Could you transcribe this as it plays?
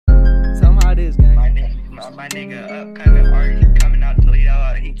this, gang. My nigga upcoming artist, he coming out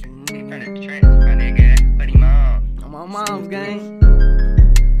Toledo. He from the trench. My nigga, but he mom. On my mom's, gang.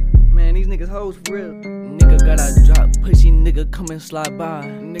 Man, these niggas hoes for real. Nigga gotta drop, pushy nigga come and slide by.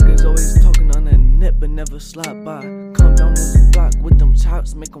 Niggas always talking on the net but never slide by. Come down this block with them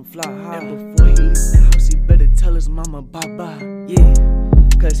chops, make him fly high. And before he leave the house, he better tell his mama bye-bye. Yeah,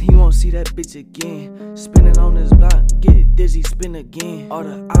 cause he won't see that bitch again. Spinning on this block, get dizzy, spin again. All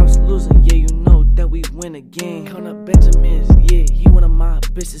the ops losing, yeah, you know that we win again. Count up Benjamins, yeah, he one of my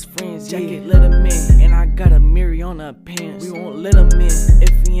bestest friends. Jacket let him in, and I got a mirror on her pants. We won't let him in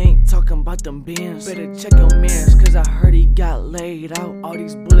if he ain't talking about them bands. Better check your mans, cause I heard he got laid out. All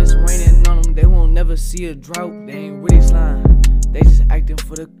these bullets raining on him, they won't never see a drought. They ain't really slime, they just acting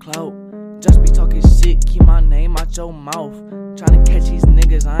for the clout. Just be talking shit, keep my name out your mouth. Tryna catch these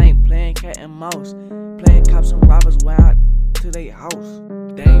niggas, I ain't playing cat and mouse. Playing cops and robbers way out to they house.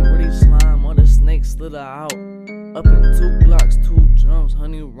 They ain't really slime, or the snakes slither out. Up in 2 blocks, 2 drums,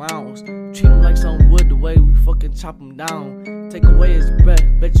 100 rounds. Treat him like some wood the way we fucking chop him down. Take away his breath,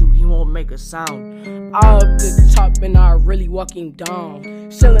 bet you he won't make a sound. I up the top and I really walk him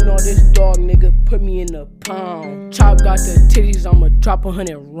down. Selling all this dog, nigga, put me in the pound. Chop got the titties, I'ma drop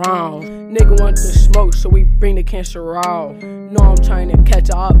 100 rounds. Nigga want the smoke, so we bring the cancer out. Know I'm trying to catch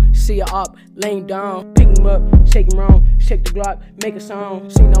a op, see a op, laying down. Pick him up, shake him round, shake the Glock, make a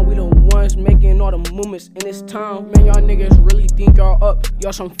sound. See now we the ones making all the movements in this town. Man, y'all niggas really think y'all up,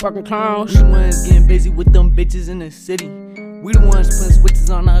 y'all some fucking clowns. We the ones getting busy with them bitches in the city. We the ones putting switches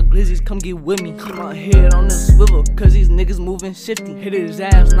on our glizzies, come get with me. Keep my head on the swivel, cause these niggas moving shifty. Hit his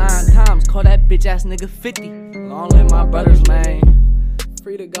ass 9 times, call that bitch ass nigga 50. Long live my brothers, man.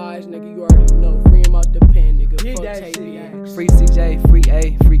 Free the guys, nigga, you already know. Free him out the pen, nigga. Fuck that shit, free CJ, free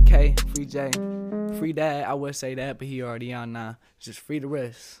A, free K, free J. Free Dad, I would say that, but he already on now. Just free the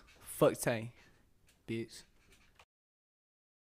rest. Fuck Tay, bitch.